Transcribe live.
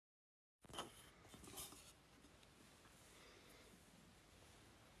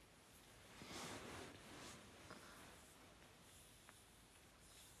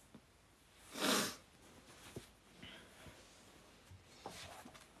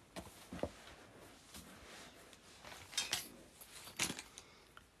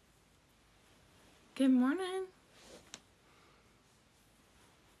Good morning.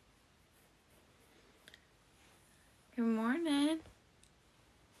 Good morning.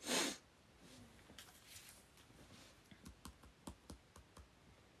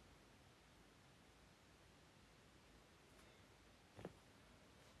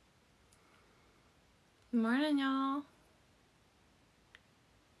 Good morning, y'all.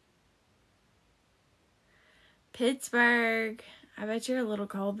 Pittsburgh. I bet you're a little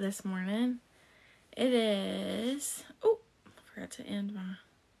cold this morning. It is. Oh, I forgot to end my.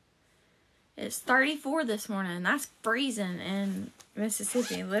 It's 34 this morning. That's freezing in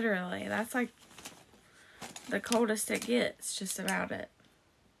Mississippi, literally. That's like the coldest it gets, just about it.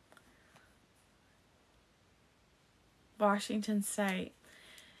 Washington State.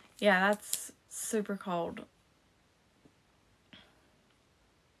 Yeah, that's super cold.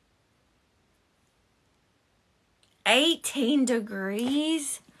 $18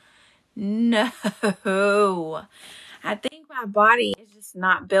 degrees? No. I think my body is just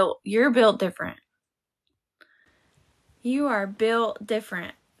not built. You're built different. You are built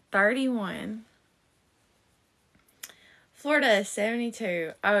different. 31. Florida is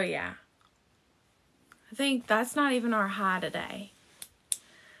 72. Oh, yeah. I think that's not even our high today.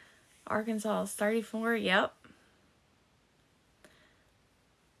 Arkansas is 34. Yep.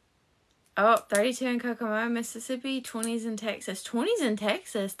 Oh, 32 in Kokomo, Mississippi. 20s in Texas. 20s in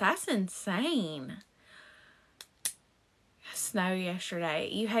Texas? That's insane. Snow yesterday.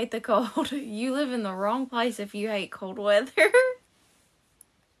 You hate the cold. You live in the wrong place if you hate cold weather.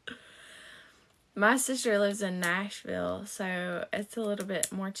 My sister lives in Nashville, so it's a little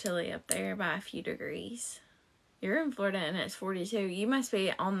bit more chilly up there by a few degrees. You're in Florida and it's 42. You must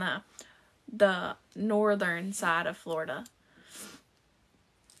be on the northern side of Florida.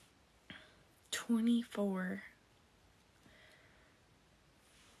 24.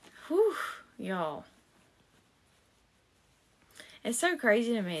 Whew, y'all. It's so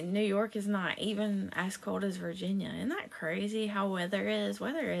crazy to me. New York is not even as cold as Virginia. Isn't that crazy how weather is?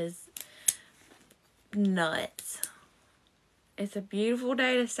 Weather is nuts. It's a beautiful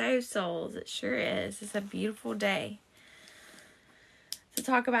day to save souls. It sure is. It's a beautiful day to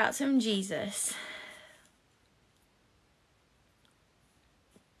talk about some Jesus.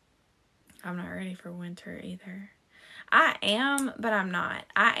 I'm not ready for winter either. I am, but I'm not.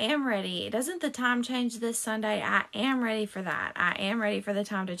 I am ready. Doesn't the time change this Sunday? I am ready for that. I am ready for the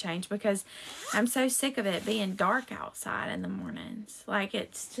time to change because I'm so sick of it being dark outside in the mornings. Like,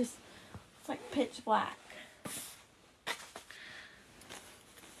 it's like pitch black.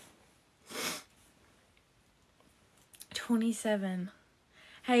 $27.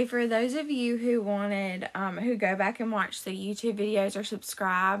 Hey, for those of you who wanted, who go back and watch the YouTube videos or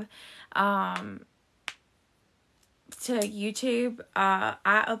subscribe, to YouTube, I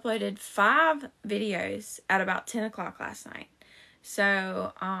uploaded 5 videos at about 10 o'clock last night.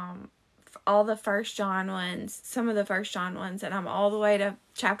 So, all the 1 John ones, some of the 1 John ones, and I'm all the way to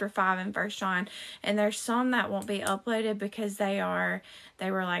chapter 5 in 1 John. And there's some that won't be uploaded because they were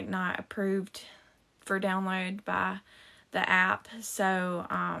like not approved for download by the app. So,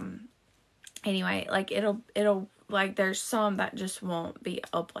 anyway, like it'll like there's some that just won't be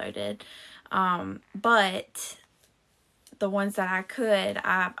uploaded. But the ones that I could,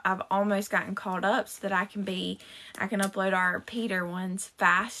 I've almost gotten caught up so that I can upload our Peter ones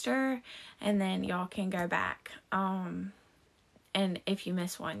faster, and then y'all can go back. And if you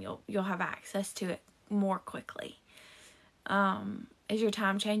miss one, you'll have access to it more quickly. Is your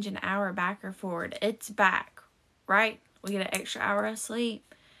time change an hour back or forward? It's back, right? We get an extra hour of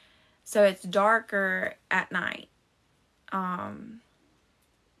sleep. So it's darker at night.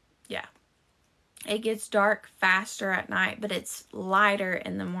 Yeah. It gets dark faster at night, but it's lighter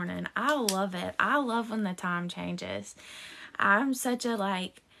in the morning. I love it. I love when the time changes. I'm such a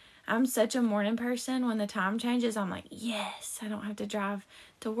morning person. When the time changes, I'm like, yes, I don't have to drive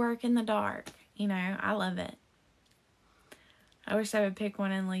to work in the dark. You know, I love it. I wish I would pick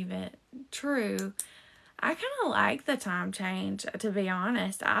one and leave it. True. I kind of like the time change, to be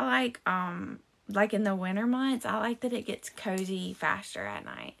honest. I like in the winter months, I like that it gets cozy faster at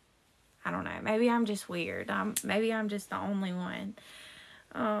night. I don't know. Maybe I'm just weird. Maybe I'm just the only one.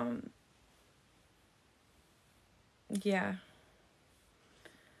 Yeah.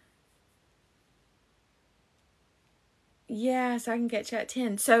 Yeah, so I can get you at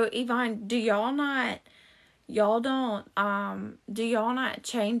 10. So, Yvonne, do y'all not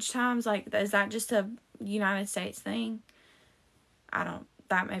change times? Like, is that just a United States thing?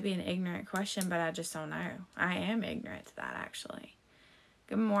 That may be an ignorant question, but I just don't know. I am ignorant to that, actually.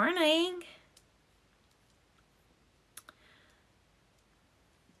 Good morning.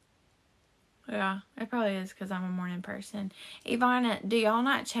 Yeah, it probably is because I'm a morning person. Yvonne, do y'all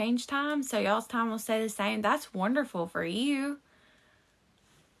not change time so y'all's time will stay the same? That's wonderful for you.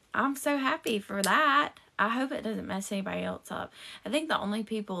 I'm so happy for that. I hope it doesn't mess anybody else up. I think the only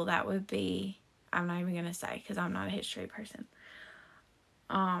people that would be, I'm not even going to say because I'm not a history person.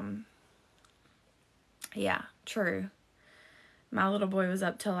 Yeah, true. My little boy was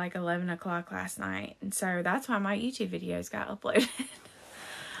up till like 11 o'clock last night. And so that's why my YouTube videos got uploaded.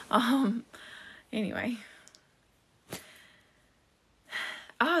 Anyway.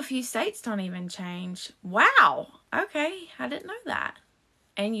 Oh, a few states don't even change. Wow. Okay. I didn't know that.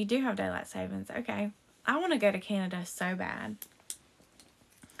 And you do have daylight savings. Okay. I want to go to Canada so bad.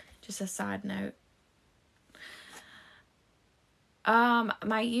 Just a side note.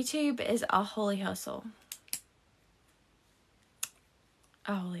 My YouTube is A Holy Hustle.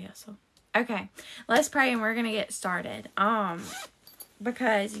 A Holy Hustle. Okay. Let's pray and we're going to get started.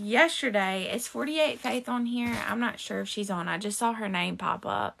 Because yesterday, it's 48 Faith on here. I'm not sure if she's on. I just saw her name pop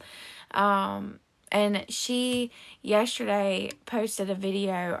up. And she yesterday posted a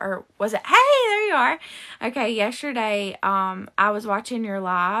video, or was it? Hey, there you are. Okay, yesterday, I was watching your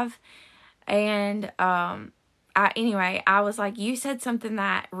live, and I was like, you said something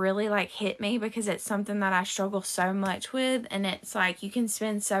that really like hit me because it's something that I struggle so much with, and it's like you can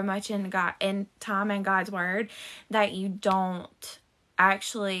spend so much in time in God's word that you don't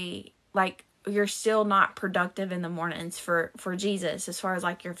actually like. You're still not productive in the mornings for Jesus as far as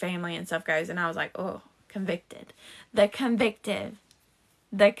like your family and stuff goes. And I was like, oh, convicted. The conviction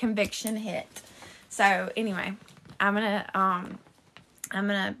hit. So anyway, I'm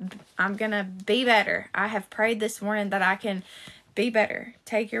gonna be better. I have prayed this morning that I can be better.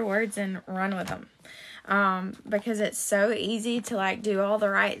 Take your words and run with them. Because it's so easy to like do all the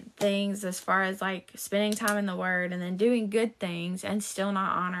right things as far as like spending time in the word and then doing good things and still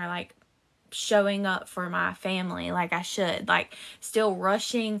not honor like showing up for my family like I should, like still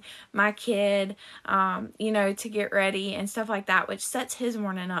rushing my kid, to get ready and stuff like that, which sets his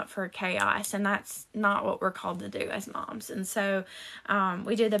morning up for chaos. And that's not what we're called to do as moms. And so,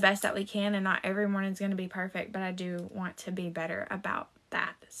 we do the best that we can, and not every morning's going to be perfect, but I do want to be better about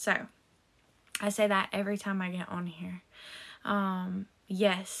that. So I say that every time I get on here.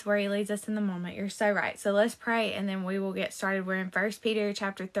 Yes, where he leads us in the moment. You're so right. So let's pray and then we will get started. We're in 1 Peter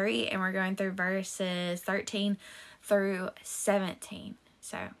chapter 3 and we're going through verses 13 through 17.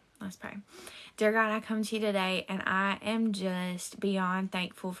 So let's pray. Dear God, I come to you today and I am just beyond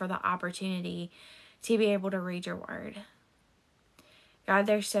thankful for the opportunity to be able to read your word. God,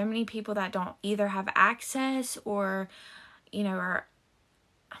 there's so many people that don't either have access or, are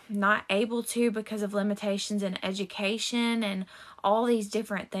not able to because of limitations in education and all these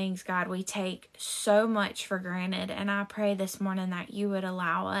different things. God, we take so much for granted, and I pray this morning that you would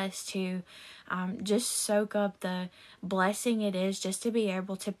allow us to just soak up the blessing it is just to be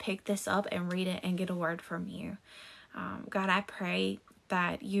able to pick this up and read it and get a word from you. God, I pray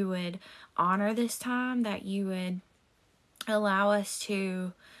that you would honor this time, that you would allow us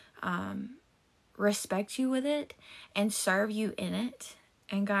to respect you with it and serve you in it.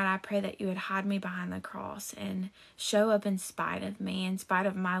 And God, I pray that you would hide me behind the cross and show up in spite of me, in spite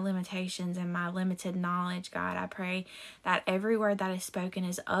of my limitations and my limited knowledge. God, I pray that every word that is spoken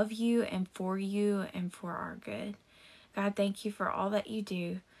is of you and for our good. God, thank you for all that you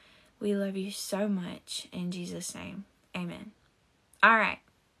do. We love you so much. In Jesus' name, amen. All right.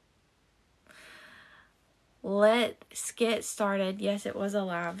 Let's get started. Yes, it was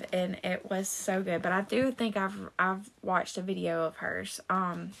alive and it was so good, but I do think I've watched a video of hers.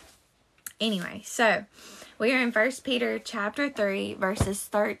 Anyway, so we are in 1 Peter chapter 3 verses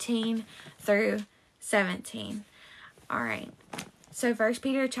 13 through 17. All right. So 1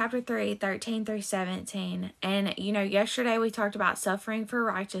 Peter chapter 3, 13 through 17. And yesterday we talked about suffering for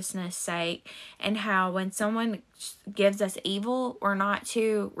righteousness' sake and how when someone gives us evil, we're not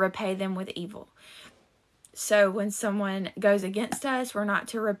to repay them with evil. So when someone goes against us, we're not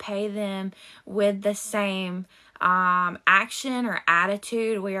to repay them with the same action or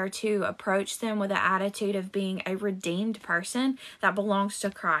attitude. We are to approach them with the attitude of being a redeemed person that belongs to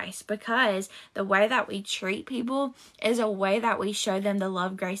Christ, because the way that we treat people is a way that we show them the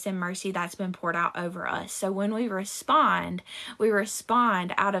love, grace, and mercy that's been poured out over us. So when we respond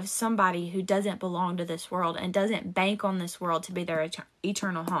out of somebody who doesn't belong to this world and doesn't bank on this world to be their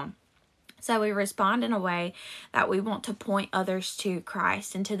eternal home. So we respond in a way that we want to point others to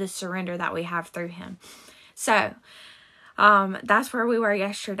Christ and to the surrender that we have through him. So, That's where we were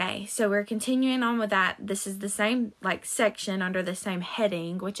yesterday. So we're continuing on with that. This is the same section under the same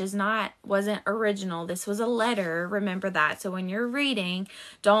heading, which wasn't original. This was a letter. Remember that. So when you're reading,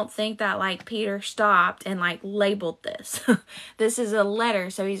 don't think that Peter stopped and labeled this. This is a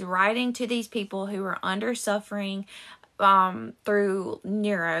letter. So he's writing to these people who were under suffering through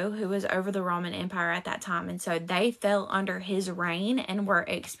Nero, who was over the Roman Empire at that time. And so they fell under his reign and were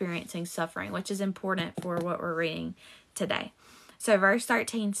experiencing suffering, which is important for what we're reading today. So verse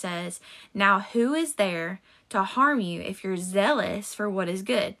 13 says, "Now who is there to harm you if you're zealous for what is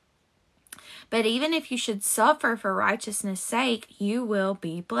good? But even if you should suffer for righteousness' sake, you will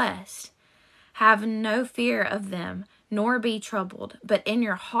be blessed. Have no fear of them, nor be troubled, but in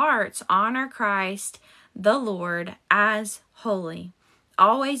your hearts honor Christ the Lord as holy,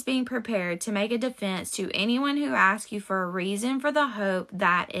 always being prepared to make a defense to anyone who asks you for a reason for the hope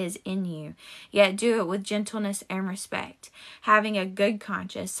that is in you. Yet do it with gentleness and respect, having a good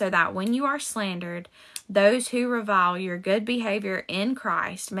conscience, so that when you are slandered, those who revile your good behavior in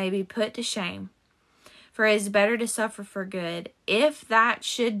Christ may be put to shame. For it is better to suffer for good, if that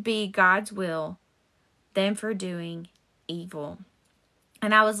should be God's will, than for doing evil."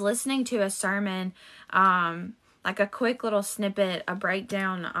 And I was listening to a sermon, a quick little snippet, a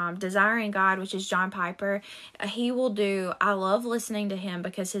breakdown, Desiring God, which is John Piper. I love listening to him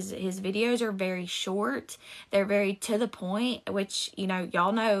because his videos are very short. They're very to the point, which,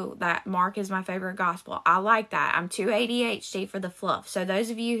 y'all know that Mark is my favorite gospel. I like that. I'm too ADHD for the fluff. So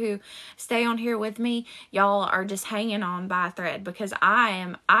those of you who stay on here with me, y'all are just hanging on by a thread, because I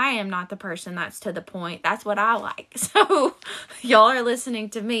am not the person that's to the point. That's what I like. So y'all are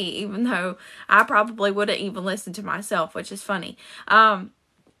listening to me, even though I probably wouldn't even listen to myself, which is funny.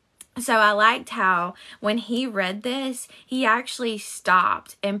 So I liked how when he read this, he actually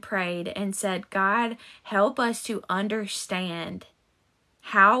stopped and prayed and said, "God, help us to understand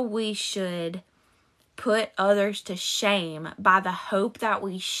how we should put others to shame by the hope that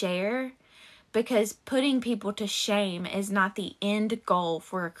we share, because putting people to shame is not the end goal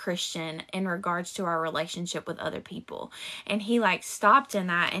for a Christian in regards to our relationship with other people." And he stopped in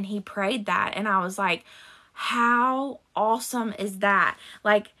that and he prayed that, and I was like, how awesome is that?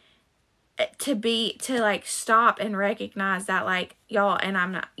 To stop and recognize that, y'all, and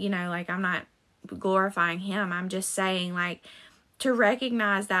I'm not, I'm not glorifying him. I'm just saying, to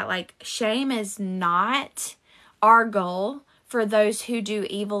recognize that, shame is not our goal for those who do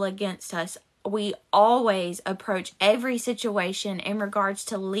evil against us. We always approach every situation in regards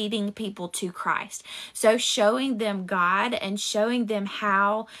to leading people to Christ. So showing them God and showing them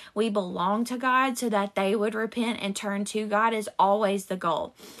how we belong to God so that they would repent and turn to God is always the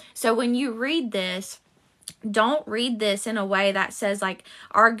goal. So when you read this, don't read this in a way that says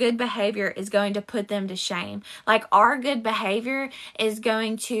our good behavior is going to put them to shame. Our good behavior is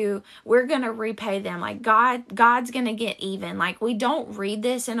we're going to repay them. God's going to get even. We don't read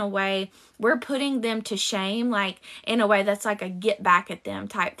this in a way we're putting them to shame, in a way that's a get back at them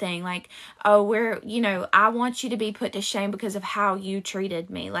type thing. I want you to be put to shame because of how you treated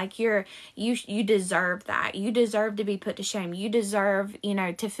me. You deserve that. You deserve to be put to shame. You deserve,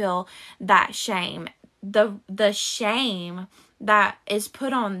 to feel that shame. The shame that is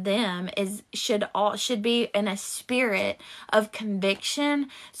put on them should be in a spirit of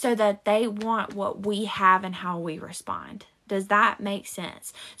conviction, so that they want what we have and how we respond. Does that make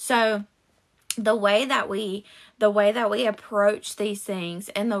sense? So the way that we approach these things,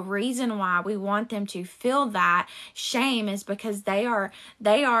 and the reason why we want them to feel that shame, is because they are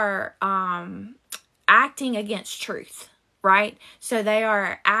acting against truth. Right? So they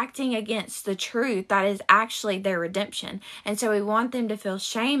are acting against the truth that is actually their redemption. And so we want them to feel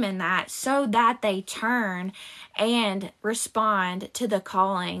shame in that, so that they turn and respond to the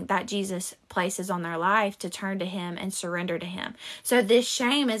calling that Jesus places on their life, to turn to him and surrender to him. So this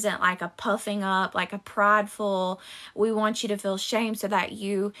shame isn't a puffing up, a prideful, we want you to feel shame so that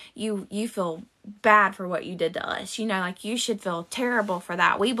you feel bad for what you did to us. You should feel terrible for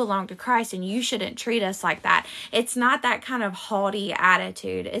that. We belong to Christ and you shouldn't treat us like that. It's not that kind of haughty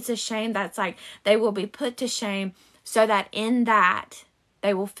attitude. It's a shame that's they will be put to shame, so that in that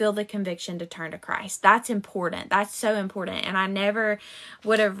they will feel the conviction to turn to Christ. That's important. That's so important. And I never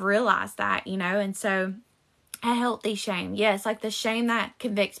would have realized that, and so a healthy shame. Yes, the shame that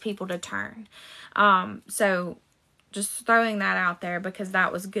convicts people to turn. So just throwing that out there because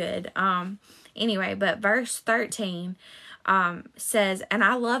that was good. Anyway, but verse 13 says, and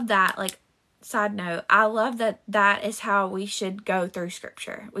I love that, side note, I love that is how we should go through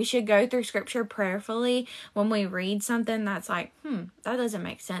scripture. We should go through scripture prayerfully when we read something that's like, that doesn't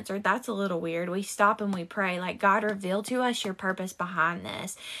make sense, or that's a little weird. We stop and we pray, like, God, reveal to us your purpose behind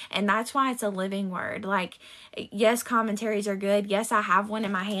this. And that's why it's a living word. Like, yes, commentaries are good. Yes, I have one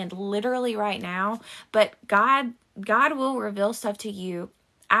in my hand literally right now, but God will reveal stuff to you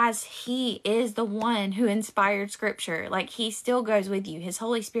as he is the one who inspired scripture. Like, he still goes with you. His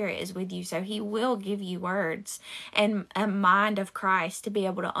Holy Spirit is with you. So he will give you words and a mind of Christ to be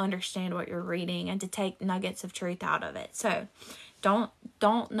able to understand what you're reading and to take nuggets of truth out of it. So don't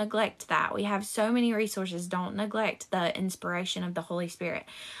neglect that. We have so many resources. Don't neglect the inspiration of the Holy Spirit.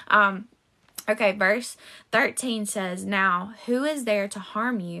 Okay, verse 13 says, now, who is there to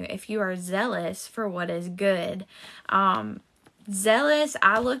harm you if you are zealous for what is good? Zealous,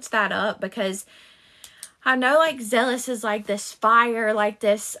 I looked that up because I know, like, zealous is like this fire, like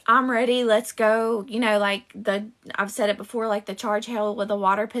this, I'm ready, let's go, like I've said it before, like the charge hell with a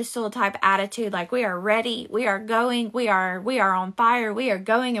water pistol type attitude. Like, we are ready, we are going, we are on fire, we are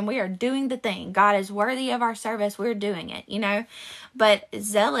going, and we are doing the thing. God is worthy of our service, we're doing it, But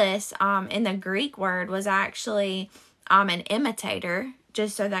zealous, in the Greek word, was actually an imitator,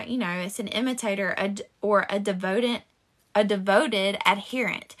 just so that, it's an imitator, or a devoted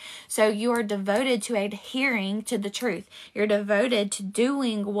adherent. So you are devoted to adhering to the truth. You're devoted to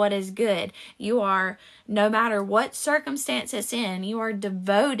doing what is good. You are, no matter what circumstance it's in, you are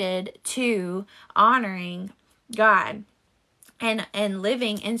devoted to honoring God and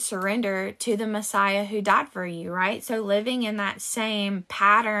living in surrender to the Messiah who died for you, right? So living in that same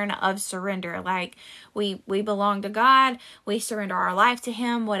pattern of surrender, like we belong to God, we surrender our life to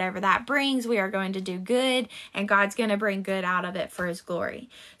him, whatever that brings, we are going to do good, and God's going to bring good out of it for his glory.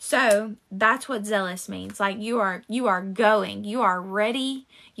 So that's what zealous means. Like, you are going, you are ready,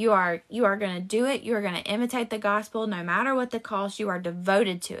 you are going to do it, you are going to imitate the gospel no matter what the cost, you are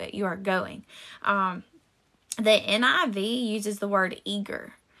devoted to it, you are going. The NIV uses the word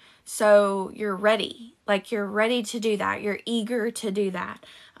eager. So you're ready. Like, you're ready to do that. You're eager to do that.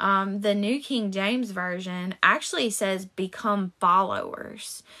 The New King James Version actually says become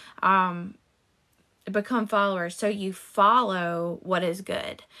followers. Become followers. So you follow what is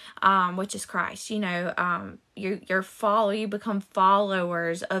good, which is Christ. You become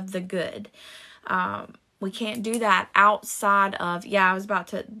followers of the good. We can't do that outside of,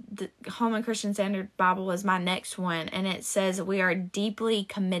 the Holman Christian Standard Bible was my next one. And it says we are deeply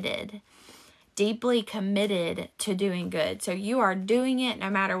committed to doing good. So you are doing it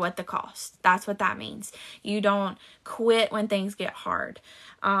no matter what the cost. That's what that means. You don't quit when things get hard.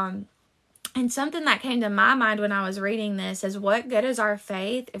 And something that came to my mind when I was reading this is, what good is our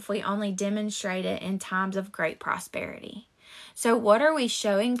faith if we only demonstrate it in times of great prosperity? So what are we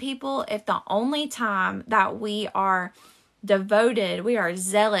showing people if the only time that we are devoted, we are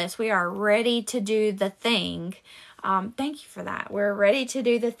zealous, we are ready to do the thing, thank you for that, we're ready to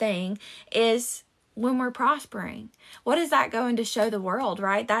do the thing, is when we're prospering? What is that going to show the world,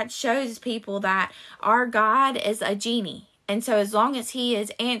 right? That shows people that our God is a genie. And so as long as he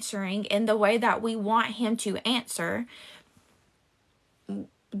is answering in the way that we want him to answer,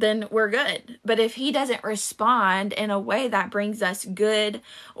 then we're good. But if he doesn't respond in a way that brings us good,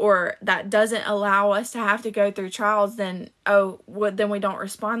 or that doesn't allow us to have to go through trials, then we don't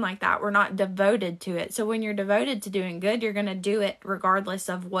respond like that. We're not devoted to it. So when you're devoted to doing good, you're going to do it regardless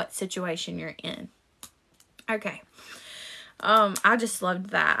of what situation you're in. Okay. I just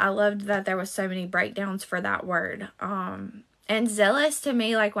loved that. I loved that there was so many breakdowns for that word. And zealous, to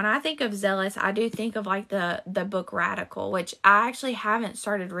me, like, when I think of zealous, I do think of like the book Radical, which I actually haven't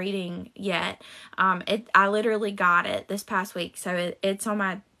started reading yet. I literally got it this past week, so it's on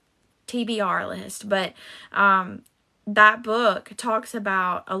my TBR list. But that book talks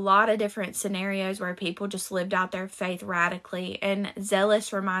about a lot of different scenarios where people just lived out their faith radically, and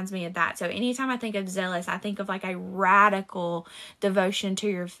zealous reminds me of that. So anytime I think of zealous, I think of like a radical devotion to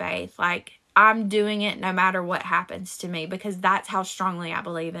your faith. Like, I'm doing it no matter what happens to me, because that's how strongly I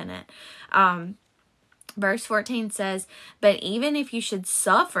believe in it. Verse 14 says, but even if you should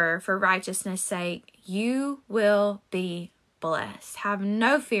suffer for righteousness' sake, you will be blessed. Have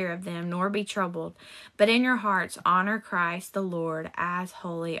no fear of them, nor be troubled, but in your hearts honor Christ the Lord as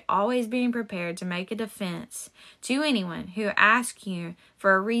holy, always being prepared to make a defense to anyone who asks you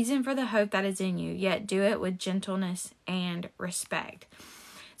for a reason for the hope that is in you, yet do it with gentleness and respect.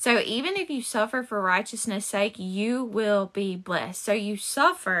 So even if you suffer for righteousness' sake, you will be blessed. So you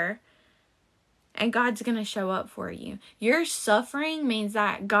suffer and God's going to show up for you. Your suffering means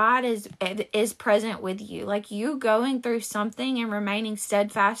that God is present with you. Like, you going through something and remaining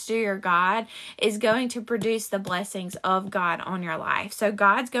steadfast to your God is going to produce the blessings of God on your life. So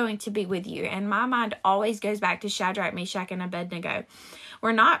God's going to be with you. And my mind always goes back to Shadrach, Meshach, and Abednego.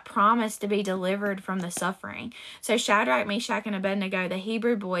 We're not promised to be delivered from the suffering. So Shadrach, Meshach, and Abednego, the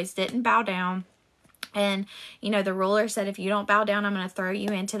Hebrew boys, didn't bow down. And, the ruler said, if you don't bow down, I'm going to throw you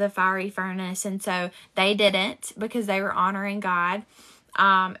into the fiery furnace. And so they didn't, because they were honoring God.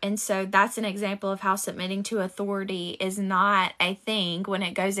 And so that's an example of how submitting to authority is not a thing when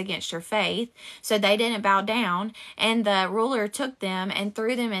it goes against your faith. So they didn't bow down, and the ruler took them and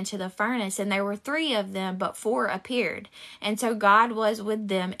threw them into the furnace, and there were 3 of them, but 4 appeared. And so God was with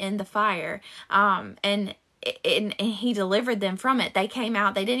them in the fire. And he delivered them from it. They came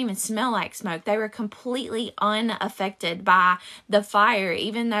out, they didn't even smell like smoke. They were completely unaffected by the fire,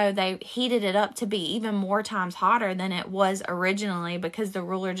 even though they heated it up to be even more times hotter than it was originally, because the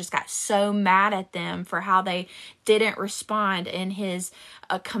ruler just got so mad at them for how they didn't respond in his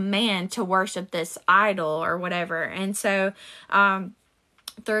command to worship this idol or whatever. And so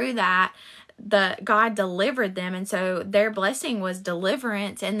through that, God delivered them, and so their blessing was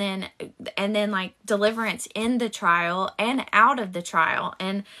deliverance, and then like deliverance in the trial and out of the trial.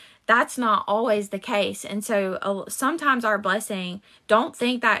 And that's not always the case. And so sometimes our blessing, don't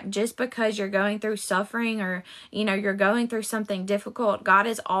think that just because you're going through suffering or, you're going through something difficult, God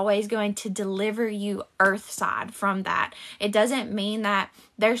is always going to deliver you earthside from that. It doesn't mean that.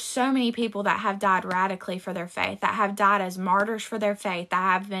 There's so many people that have died radically for their faith, that have died as martyrs for their faith,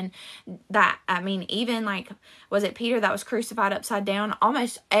 even like, was it Peter that was crucified upside down?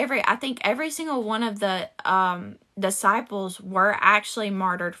 I think every single one of the disciples were actually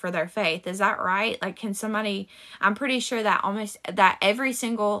martyred for their faith. Is that right? Like, I'm pretty sure that every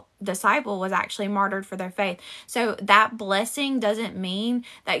single disciple was actually martyred for their faith. So that blessing doesn't mean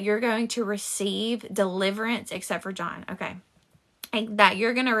that you're going to receive deliverance, except for John. Okay. That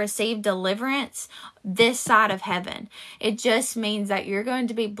you're going to receive deliverance this side of heaven. It just means that you're going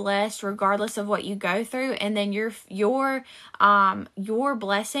to be blessed regardless of what you go through, and then your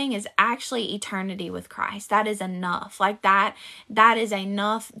blessing is actually eternity with Christ. That is enough. Like that is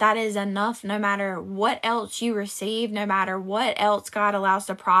enough. That is enough no matter what else you receive, no matter what else God allows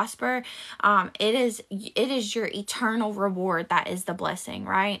to prosper. It is your eternal reward that is the blessing,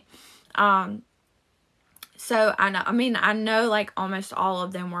 right? So I know like almost all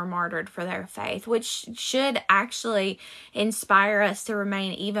of them were martyred for their faith, which should actually inspire us to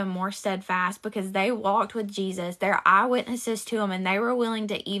remain even more steadfast, because they walked with Jesus. They're eyewitnesses to him, and they were willing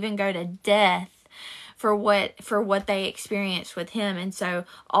to even go to death for what they experienced with him. And so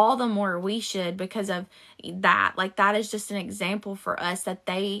all the more we should, because of that. Like, that is just an example for us that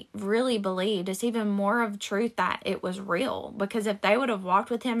they really believed. It's even more of truth that it was real, because if they would have walked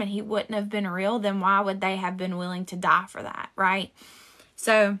with him and he wouldn't have been real, then why would they have been willing to die for that, right?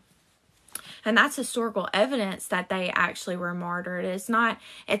 So, and that's historical evidence that they actually were martyred. It's not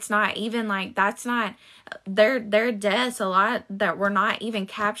even like, that's not their deaths, a lot that were not even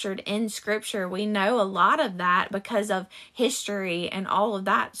captured in scripture. We know a lot of that because of history and all of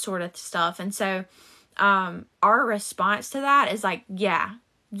that sort of stuff. And so our response to that is like, yeah,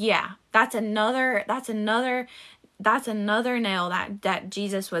 that's another nail that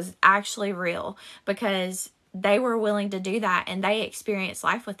Jesus was actually real, because they were willing to do that, and they experienced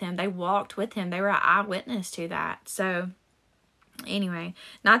life with him. They walked with him. They were an eyewitness to that. So anyway,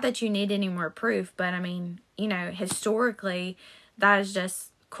 not that you need any more proof, but historically, that is just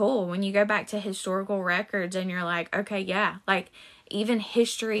cool. When you go back to historical records and you're like, okay, yeah, like even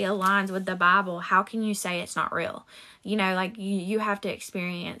history aligns with the Bible. How can you say it's not real? You have to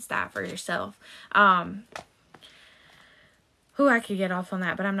experience that for yourself. I could get off on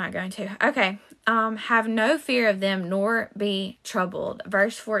that, but I'm not going to. Okay. Have no fear of them, nor be troubled.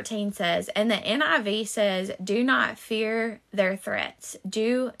 Verse 14 says, and the NIV says, do not fear their threats.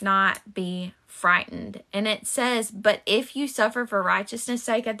 Do not be frightened. And it says, but if you suffer for righteousness'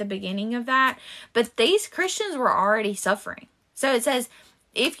 sake at the beginning of that, but these Christians were already suffering. So it says,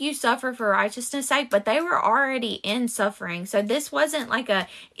 if you suffer for righteousness' sake, but they were already in suffering. So this wasn't like a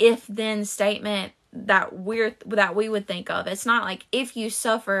if-then statement that we would think of. It's not like, if you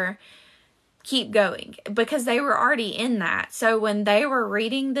suffer, keep going, because they were already in that. So when they were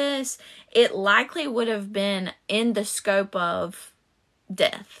reading this, it likely would have been in the scope of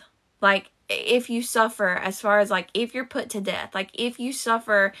death. Like, if you suffer, as far as like, if you're put to death, like if you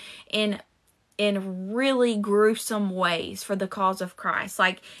suffer in really gruesome ways for the cause of Christ,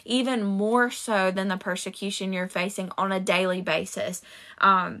 like even more so than the persecution you're facing on a daily basis.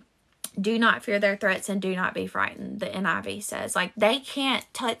 Do not fear their threats and do not be frightened, the NIV says. Like, they can't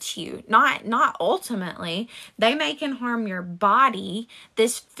touch you. Not ultimately. They may can harm your body,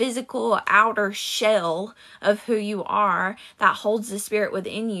 this physical outer shell of who you are that holds the spirit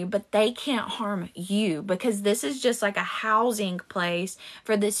within you, but they can't harm you, because this is just like a housing place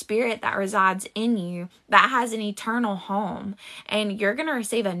for the spirit that resides in you that has an eternal home. And you're going to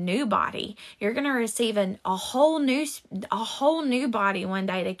receive a new body. You're going to receive a whole new body one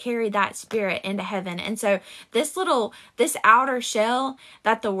day to carry that spirit into heaven. And so this outer shell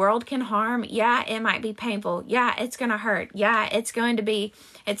that the world can harm, yeah, it might be painful. Yeah, it's going to hurt. Yeah, it's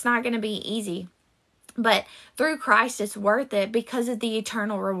not going to be easy. But through Christ, it's worth it because of the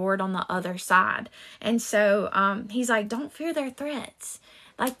eternal reward on the other side. And so he's like, don't fear their threats.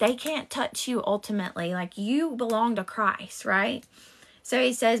 Like, they can't touch you ultimately. Like, you belong to Christ, right? So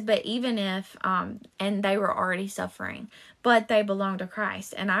he says, but even if, and they were already suffering, but they belong to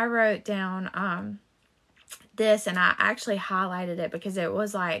Christ. And I wrote down this, and I actually highlighted it because it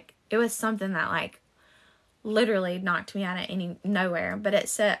was something that like literally knocked me out of nowhere. But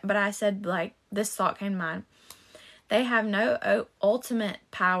I said, like, this thought came to mind. They have no ultimate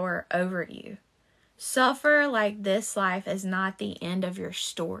power over you. Suffer like this life is not the end of your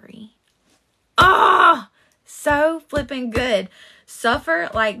story. So flipping good. Suffer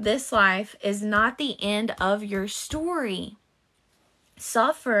like this life is not the end of your story.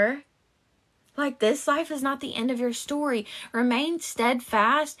 Suffer like this life is not the end of your story. Remain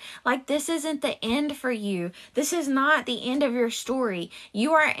steadfast like this isn't the end for you. This is not the end of your story.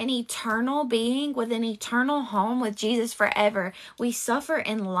 You are an eternal being with an eternal home with Jesus forever. We suffer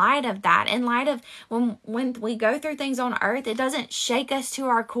in light of that. In light of when we go through things on earth, it doesn't shake us to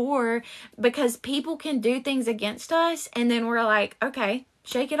our core, because people can do things against us and then we're like, okay,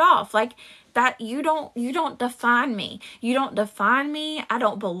 shake it off. Like, that you don't define me. You don't define me. I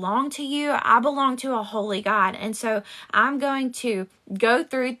don't belong to you. I belong to a holy God. And so I'm going to go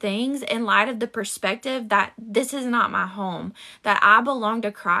through things in light of the perspective that this is not my home, that I belong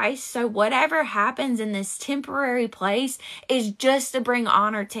to Christ. So whatever happens in this temporary place is just to bring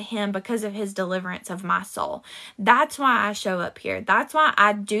honor to him because of his deliverance of my soul. That's why I show up here. That's why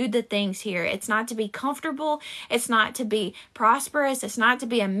I do the things here. It's not to be comfortable. It's not to be prosperous. It's not to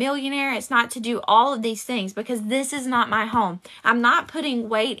be a millionaire. It's not to do all of these things, because this is not my home. I'm not putting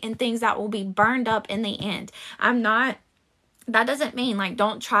weight in things that will be burned up in the end. That doesn't mean like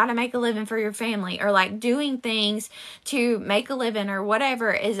don't try to make a living for your family, or like doing things to make a living or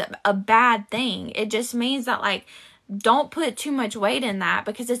whatever is a bad thing. It just means that like don't put too much weight in that,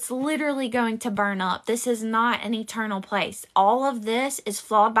 because it's literally going to burn up. This is not an eternal place. All of this is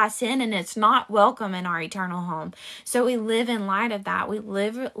flawed by sin, and it's not welcome in our eternal home. So we live in light of that. We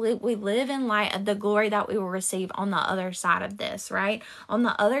live in light of the glory that we will receive on the other side of this, right? On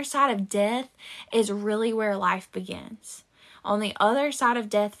the other side of death is really where life begins. On the other side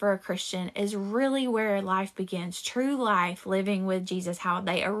of death for a Christian is really where life begins. True life, living with Jesus, how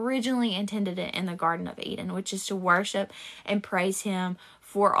they originally intended it in the Garden of Eden, which is to worship and praise him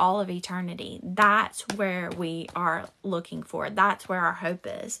for all of eternity. That's where we are looking for. That's where our hope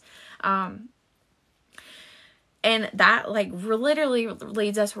is. And that like literally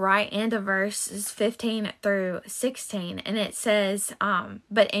leads us right into verses 15 through 16. And it says,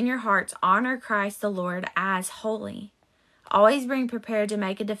 but in your hearts, honor Christ the Lord as holy. Always being prepared to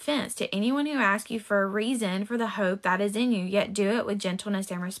make a defense to anyone who asks you for a reason for the hope that is in you, yet do it with gentleness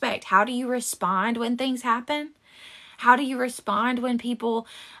and respect. How do you respond when things happen? How do you respond when people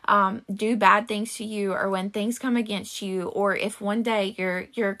do bad things to you, or when things come against you, or if one day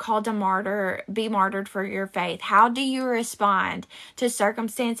you're called to be martyred for your faith? How do you respond to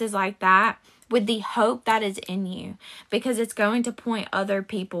circumstances like that? With the hope that is in you, because it's going to point other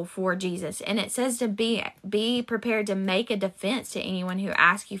people for Jesus. And it says to be prepared to make a defense to anyone who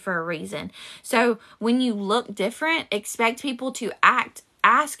asks you for a reason. So when you look different, expect people to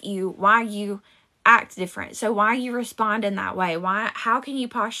ask you why you act different. So why you respond in that way? How can you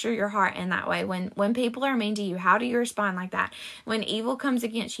posture your heart in that way? When people are mean to you, how do you respond like that? When evil comes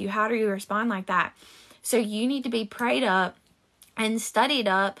against you, how do you respond like that? So you need to be prayed up and studied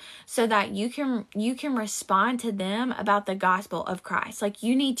up so that you can respond to them about the gospel of Christ. Like,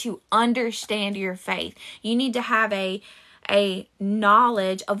 you need to understand your faith. You need to have a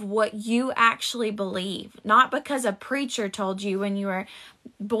knowledge of what you actually believe. Not because a preacher told you when you were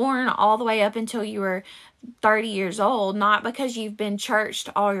born all the way up until you were 30 years old. Not because you've been churched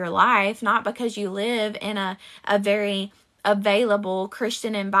all your life. Not because you live in a very available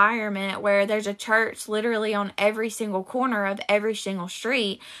Christian environment where there's a church literally on every single corner of every single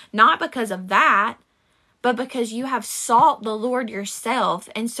street. Not because of that, but because you have sought the Lord yourself.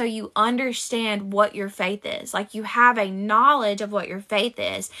 And so you understand what your faith is. Like, you have a knowledge of what your faith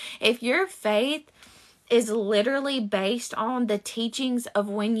is. If your faith is literally based on the teachings of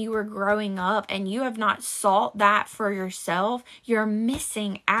when you were growing up and you have not sought that for yourself, you're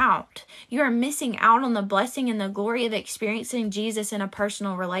missing out. You are missing out on the blessing and the glory of experiencing Jesus in a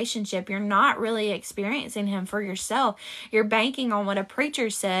personal relationship. You're not really experiencing him for yourself. You're banking on what a preacher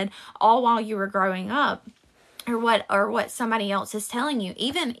said all while you were growing up. Or what somebody else is telling you.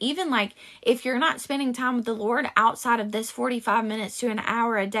 Even like, if you're not spending time with the Lord outside of this 45 minutes to an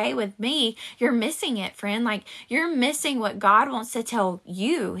hour a day with me, you're missing it, friend. Like, you're missing what God wants to tell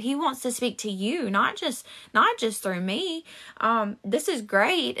you. He wants to speak to you, not just through me. This is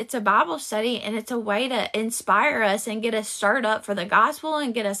great. It's a Bible study, and it's a way to inspire us and get us stirred up for the gospel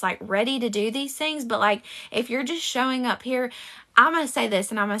and get us like ready to do these things. But like, if you're just showing up here, I'm going to say this,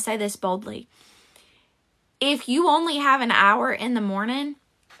 and I'm going to say this boldly. If you only have an hour in the morning,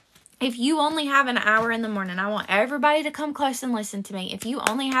 I want everybody to come close and listen to me. If you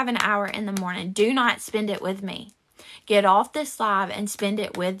only have an hour in the morning, do not spend it with me. Get off this live and spend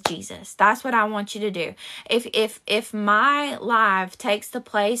it with Jesus. That's what I want you to do. If my live takes the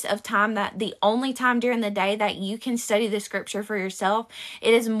place of time, that the only time during the day that you can study the scripture for yourself,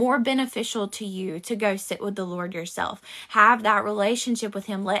 it is more beneficial to you to go sit with the Lord yourself. Have that relationship with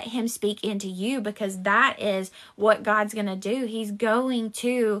him. Let him speak into you, because that is what God's going to do. He's going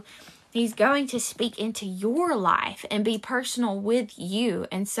to speak into your life and be personal with you.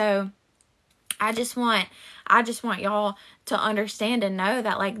 And so I just want y'all to understand and know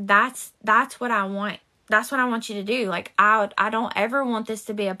that, like, that's what I want. That's what I want you to do. Like, I don't ever want this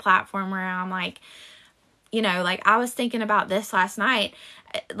to be a platform where I'm like, like, I was thinking about this last night.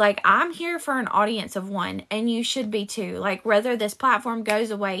 Like, I'm here for an audience of one, and you should be too. Like, whether this platform goes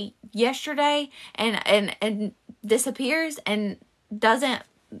away yesterday and disappears and doesn't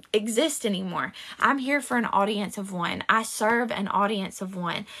exist anymore, I'm here for an audience of one. I serve an audience of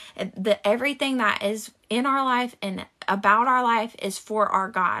one. Everything that is in our life and about our life is for our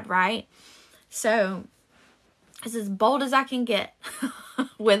God, right? So it's as bold as I can get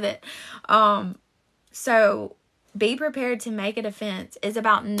with it. So be prepared to make a defense is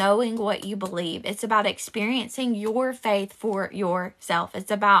about knowing what you believe. It's about experiencing your faith for yourself.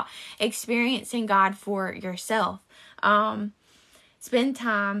 It's about experiencing God for yourself. Spend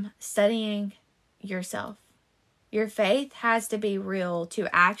time studying yourself. Your faith has to be real to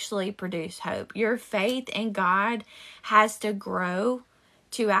actually produce hope. Your faith in God has to grow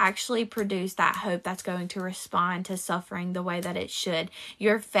to actually produce that hope that's going to respond to suffering the way that it should.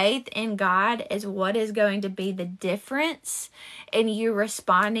 Your faith in God is what is going to be the difference in you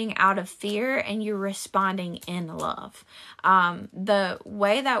responding out of fear and you responding in love. The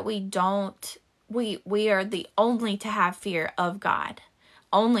way that we are the only to have fear of God.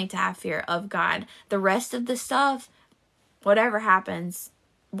 Only to have fear of God. The rest of the stuff, whatever happens,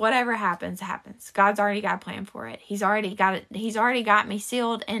 happens. God's already got a plan for it. He's already got it. He's already got me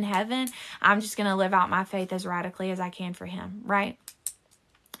sealed in heaven. I'm just going to live out my faith as radically as I can for him, right?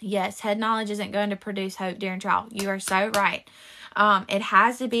 Yes, head knowledge isn't going to produce hope during trial. You are so right. It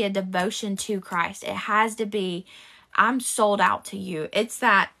has to be a devotion to Christ. It has to be, I'm sold out to you. It's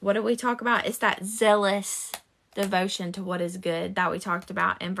that, what did we talk about? It's that zealous devotion to what is good that we talked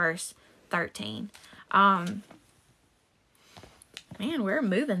about in verse 13. Man, we're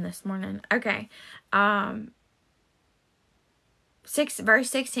moving this morning. Okay. Verse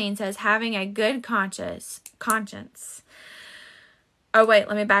 16 says, having a good conscience. Oh, wait,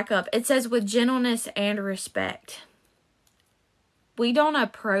 let me back up. It says with gentleness and respect. We don't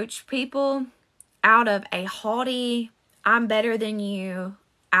approach people out of a haughty, I'm better than you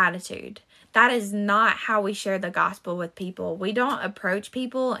attitude. That is not how we share the gospel with people. We don't approach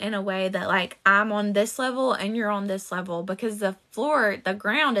people in a way that, like, I'm on this level and you're on this level, because the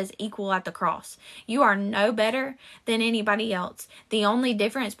ground is equal at the cross. You are no better than anybody else. The only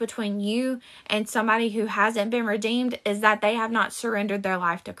difference between you and somebody who hasn't been redeemed is that they have not surrendered their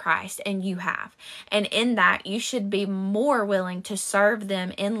life to Christ, and you have. And in that, you should be more willing to serve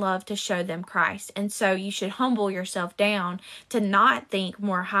them in love to show them Christ. And so you should humble yourself down to not think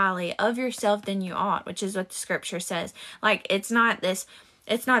more highly of yourself than you ought, which is what the scripture says. Like, it's not this,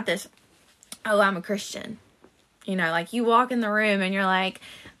 oh, I'm a Christian. Like, you walk in the room and you're like,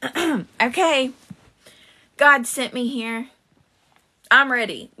 okay, God sent me here. I'm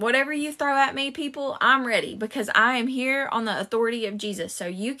ready. Whatever you throw at me, people, I'm ready, because I am here on the authority of Jesus. So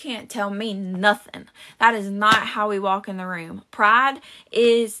you can't tell me nothing. That is not how we walk in the room. Pride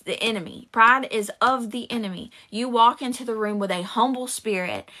is the enemy. Pride is of the enemy. You walk into the room with a humble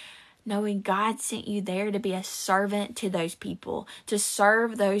spirit, knowing God sent you there to be a servant to those people, to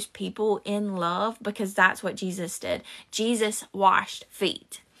serve those people in love, because that's what Jesus did. Jesus washed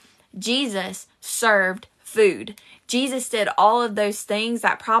feet. Jesus served food. Jesus did all of those things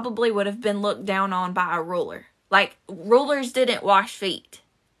that probably would have been looked down on by a ruler. Like, rulers didn't wash feet.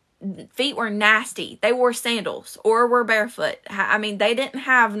 Feet were nasty. They wore sandals or were barefoot. I mean, they didn't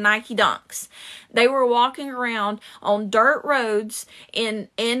have Nike Dunks. They were walking around on dirt roads in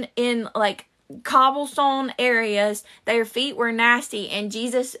like cobblestone areas. Their feet were nasty, and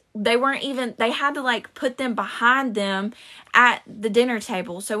Jesus, they had to like put them behind them at the dinner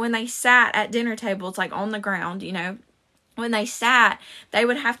table. So when they sat at dinner tables, like on the ground, when they sat, they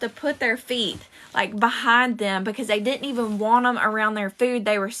would have to put their feet like behind them because they didn't even want them around their food.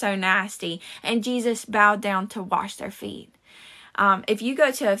 They were so nasty. And Jesus bowed down to wash their feet. If you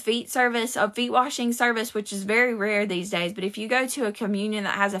go to a feet washing service, which is very rare these days, but if you go to a communion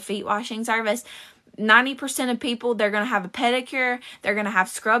that has a feet washing service, 90% of people, they're going to have a pedicure. They're going to have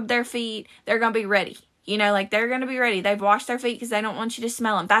scrubbed their feet. They're going to be ready. They're going to be ready. They've washed their feet because they don't want you to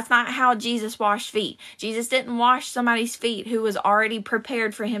smell them. That's not how Jesus washed feet. Jesus didn't wash somebody's feet who was already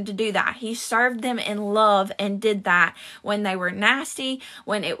prepared for him to do that. He served them in love and did that when they were nasty,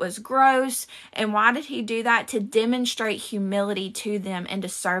 when it was gross. And why did he do that? To demonstrate humility to them and to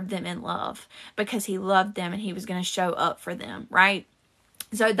serve them in love, because he loved them and he was going to show up for them, right?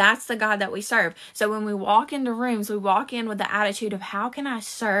 So that's the God that we serve. So when we walk into rooms, we walk in with the attitude of, how can I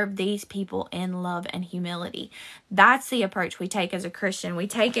serve these people in love and humility? That's the approach we take as a Christian. We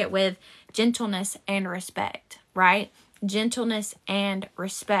take it with gentleness and respect, right? Gentleness and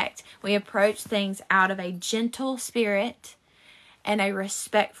respect. We approach things out of a gentle spirit and a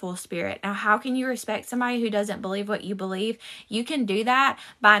respectful spirit. Now, how can you respect somebody who doesn't believe what you believe? You can do that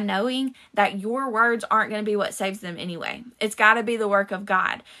by knowing that your words aren't going to be what saves them anyway. It's got to be the work of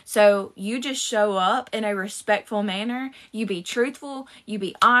God. So you just show up in a respectful manner. You be truthful. You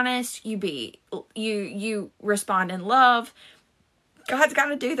be honest. You respond in love. God's got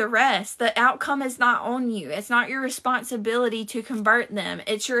to do the rest. The outcome is not on you. It's not your responsibility to convert them.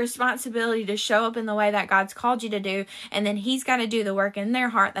 It's your responsibility to show up in the way that God's called you to do. And then he's got to do the work in their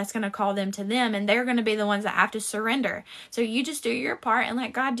heart that's going to call them to them. And they're going to be the ones that have to surrender. So you just do your part and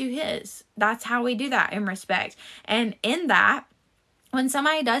let God do his. That's how we do that in respect. And in that, when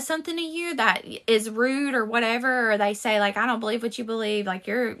somebody does something to you that is rude or whatever, or they say like, I don't believe what you believe, like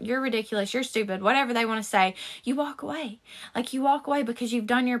you're ridiculous, you're stupid, whatever they want to say, you walk away. Like, you walk away because you've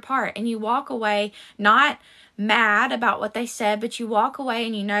done your part, and you walk away not mad about what they said, but you walk away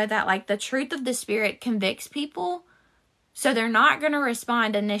and you know that like the truth of the Spirit convicts people. So they're not going to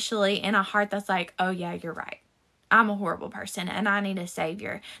respond initially in a heart that's like, oh yeah, you're right. I'm a horrible person and I need a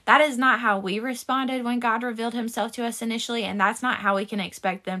savior. That is not how we responded when God revealed himself to us initially, and that's not how we can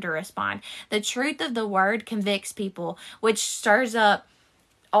expect them to respond. The truth of the word convicts people, which stirs up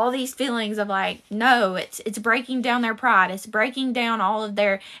all these feelings of like, no, it's breaking down their pride. It's breaking down all of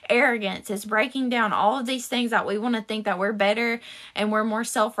their arrogance. It's breaking down all of these things that we want to think that we're better and we're more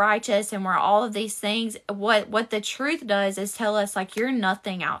self-righteous and we're all of these things. What the truth does is tell us like, you're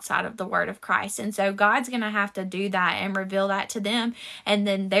nothing outside of the word of Christ. And so God's going to have to do that and reveal that to them. And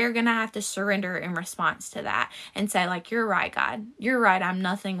then they're going to have to surrender in response to that and say like, you're right, God, you're right. I'm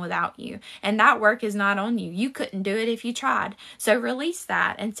nothing without you. And that work is not on you. You couldn't do it if you tried. So release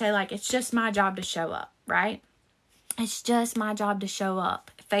that and say like, it's just my job to show up, right? It's just my job to show up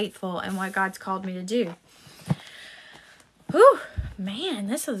faithful in what God's called me to do. Whew, man,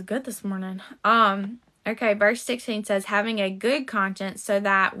 this is good this morning. Okay, verse 16 says, having a good conscience, so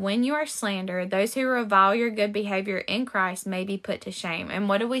that when you are slandered, those who revile your good behavior in Christ may be put to shame. And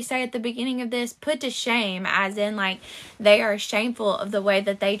what did we say at the beginning of this? Put to shame, as in like they are shameful of the way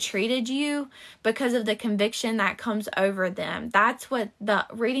that they treated you because of the conviction that comes over them. That's what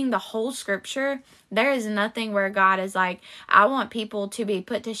reading the whole scripture, there is nothing where God is like, I want people to be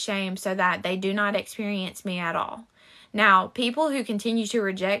put to shame so that they do not experience me at all. Now, people who continue to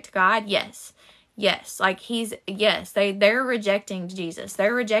reject God, yes, like they're rejecting Jesus.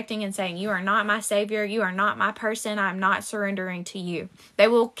 They're rejecting and saying, you are not my savior. You are not my person. I'm not surrendering to you. They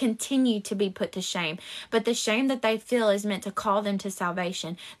will continue to be put to shame. But the shame that they feel is meant to call them to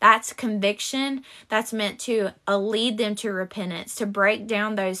salvation. That's conviction. That's meant to lead them to repentance, to break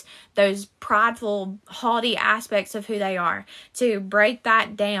down those prideful, haughty aspects of who they are, to break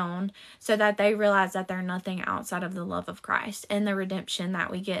that down so that they realize that they're nothing outside of the love of Christ and the redemption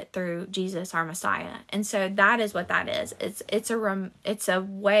that we get through Jesus, our Messiah. And so that is what that is. It's a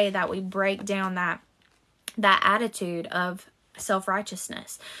way that we break down that attitude of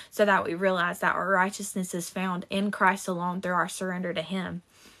self-righteousness so that we realize that our righteousness is found in Christ alone through our surrender to him.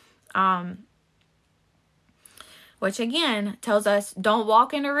 Which again tells us don't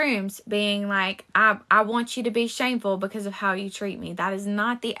walk into rooms being like, I want you to be shameful because of how you treat me. That is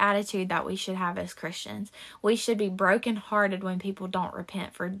not the attitude that we should have as Christians. We should be brokenhearted when people don't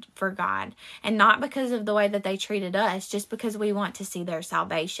repent for God. And not because of the way that they treated us, just because we want to see their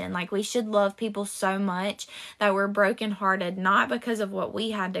salvation. Like, we should love people so much that we're brokenhearted, not because of what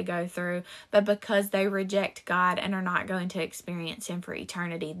we had to go through, but because they reject God and are not going to experience Him for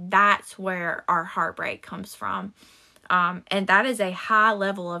eternity. That's where our heartbreak comes from. And that is a high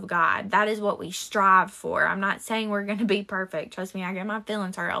level of God. That is what we strive for. I'm not saying we're going to be perfect. Trust me, I get my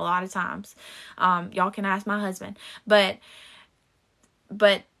feelings hurt a lot of times. Y'all can ask my husband. But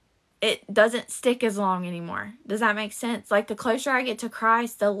it doesn't stick as long anymore. Does that make sense? Like, the closer I get to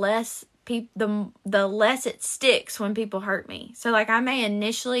Christ, the less the less it sticks when people hurt me. So, like, I may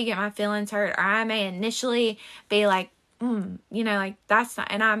initially get my feelings hurt, or I may initially be like, like, that's not,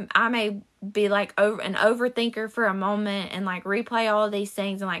 and I may be like an overthinker for a moment and like replay all of these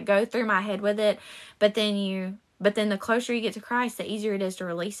things and like go through my head with it. But then the closer you get to Christ, the easier it is to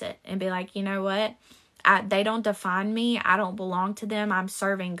release it and be like, you know what? They don't define me. I don't belong to them. I'm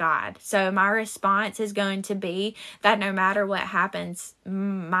serving God. So my response is going to be that no matter what happens,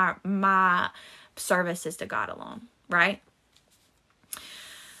 my service is to God alone, right?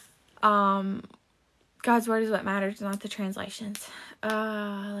 God's word is what matters, not the translations.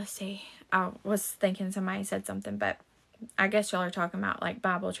 Let's see. I was thinking somebody said something, but I guess y'all are talking about like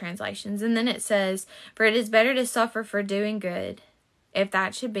Bible translations. And then it says, for it is better to suffer for doing good, if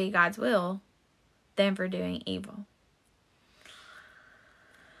that should be God's will, than for doing evil.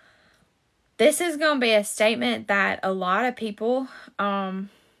 This is going to be a statement that a lot of people, that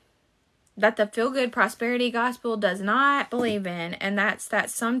the feel-good prosperity gospel does not believe in. And that's that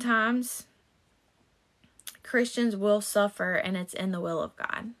sometimes Christians will suffer and it's in the will of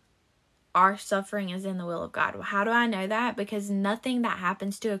God. Our suffering is in the will of God. Well, how do I know that? Because nothing that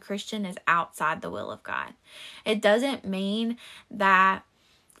happens to a Christian is outside the will of God. It doesn't mean that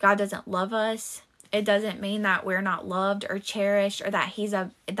God doesn't love us. It doesn't mean that we're not loved or cherished, or that he's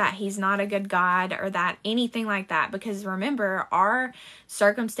not a good God, or that anything like that. Because remember, our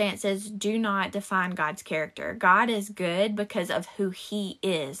circumstances do not define God's character. God is good because of who He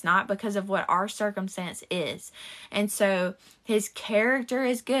is, not because of what our circumstance is. And so His character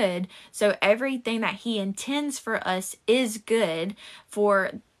is good. So everything that He intends for us is good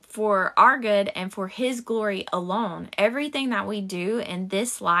for our good and for His glory alone. Everything that we do in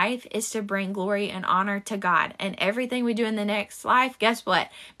this life is to bring glory and honor to God. And everything we do in the next life, guess what?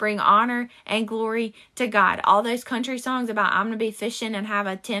 Bring honor and glory to God. All those country songs about I'm going to be fishing and have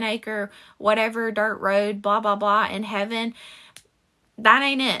a 10-acre whatever dirt road, blah, blah, blah in heaven, that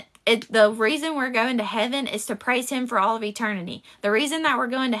ain't it. The reason we're going to heaven is to praise Him for all of eternity. The reason that we're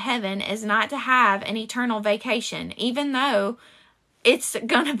going to heaven is not to have an eternal vacation, even though it's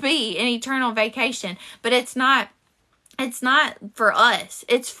going to be an eternal vacation, but it's not for us.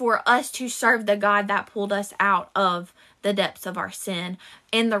 It's for us to serve the God that pulled us out of the depths of our sin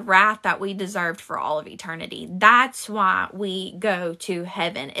and the wrath that we deserved for all of eternity. That's why we go to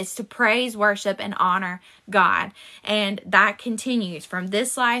heaven. It's to praise, worship, and honor God. And that continues from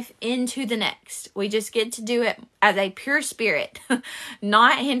this life into the next. We just get to do it as a pure spirit,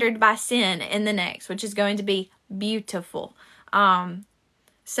 not hindered by sin in the next, which is going to be beautiful.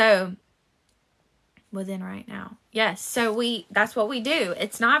 So within right now. Yes. So that's what we do.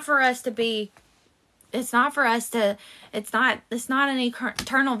 It's not an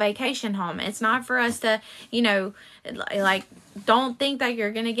eternal vacation home. It's not for us to, like, don't think that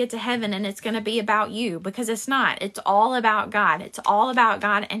you're going to get to heaven and it's going to be about you, because it's not. It's all about God. It's all about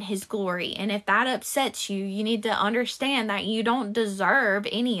God and His glory. And if that upsets you, you need to understand that you don't deserve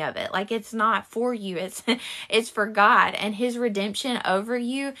any of it. Like, it's not for you. It's for God, and His redemption over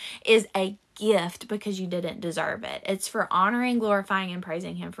you is a gift because you didn't deserve it. It's for honoring, glorifying, and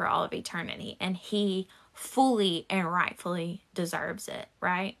praising Him for all of eternity. And He fully and rightfully deserves it,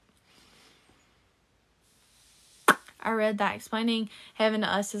 right? I read that explaining heaven to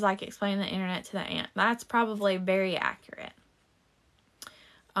us is like explaining the internet to the ant. That's probably very accurate.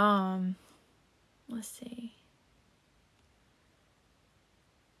 Let's see.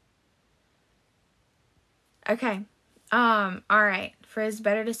 Okay. All right. For it's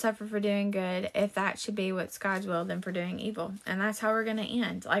better to suffer for doing good, if that should be what's God's will, than for doing evil. And that's how we're going to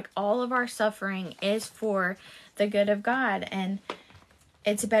end. Like, all of our suffering is for the good of God. And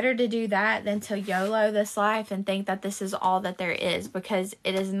it's better to do that than to YOLO this life and think that this is all that there is, because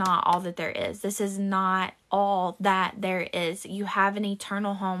it is not all that there is. This is not all that there is. You have an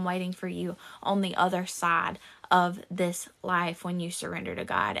eternal home waiting for you on the other side of this life when you surrender to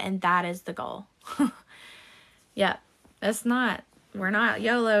God. And that is the goal. Yeah, we're not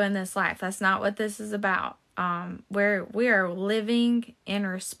YOLO in this life. That's not what this is about. We are living in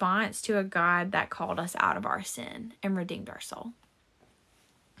response to a God that called us out of our sin and redeemed our soul.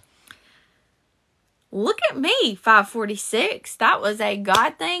 Look at me, 546. That was a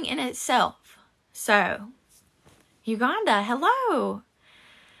God thing in itself. So, Uganda, hello.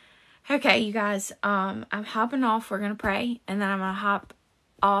 Okay, you guys, I'm hopping off. We're going to pray, and then I'm going to hop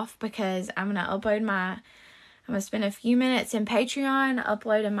off because I'm going to spend a few minutes in Patreon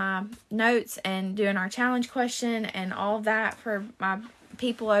uploading my notes and doing our challenge question and all of that for my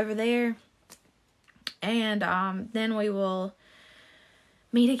people over there. And then we will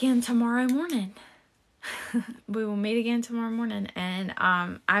meet again tomorrow morning. We will meet again tomorrow morning, and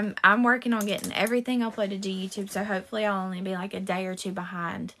I'm working on getting everything uploaded to YouTube, so hopefully I'll only be like a day or two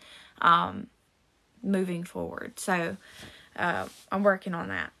behind moving forward. So I'm working on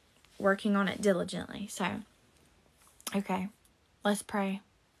it diligently. So okay, let's pray,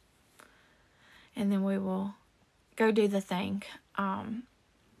 and then we will go do the thing.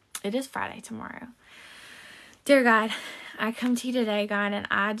 It is Friday tomorrow. Dear God, I come to you today, God, and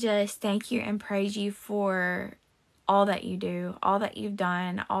I just thank you and praise you for all that you do, all that you've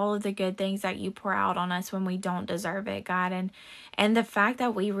done, all of the good things that you pour out on us when we don't deserve it, God, and the fact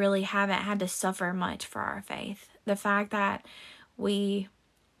that we really haven't had to suffer much for our faith. The fact that we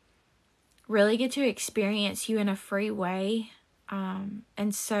really get to experience you in a free way.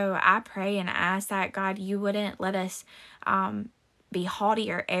 And so I pray and ask that, God, you wouldn't let us be haughty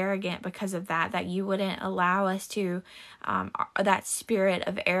or arrogant because of that you wouldn't allow us to that spirit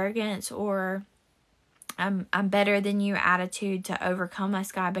of arrogance or I'm better than you attitude to overcome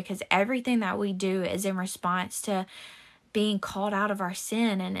us, God, because everything that we do is in response to being called out of our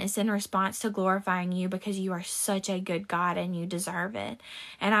sin, and it's in response to glorifying you because you are such a good God and you deserve it.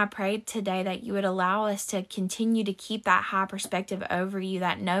 And I prayed today that you would allow us to continue to keep that high perspective over you,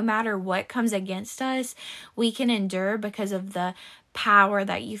 that no matter what comes against us, we can endure because of the power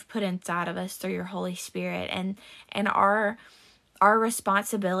that you've put inside of us through your Holy Spirit. And our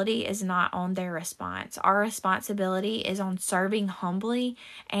responsibility is not on their response. Our responsibility is on serving humbly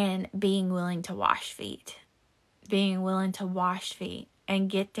and being willing to wash feet. Being willing to wash feet and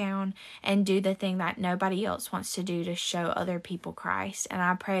get down and do the thing that nobody else wants to do to show other people Christ. And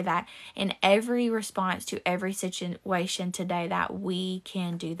I pray that in every response to every situation today that we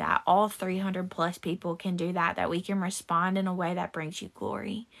can do that. All 300 plus people can do that we can respond in a way that brings you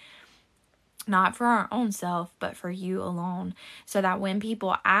glory. Not for our own self, but for you alone. So that when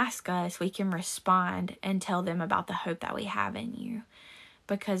people ask us, we can respond and tell them about the hope that we have in you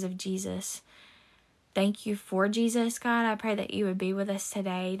because of Jesus. Thank you for Jesus, God. I pray that you would be with us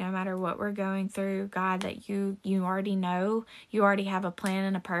today, no matter what we're going through, God, that you already know, you already have a plan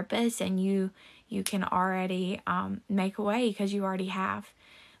and a purpose, and you can already make a way because you already have.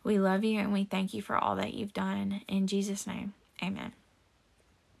 We love you and we thank you for all that you've done. In Jesus' name, amen.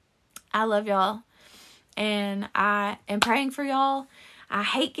 I love y'all, and I am praying for y'all. I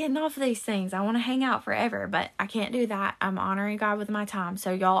hate getting off of these things. I want to hang out forever, but I can't do that. I'm honoring God with my time.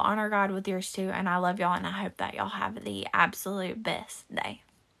 So y'all honor God with yours too. And I love y'all, and I hope that y'all have the absolute best day.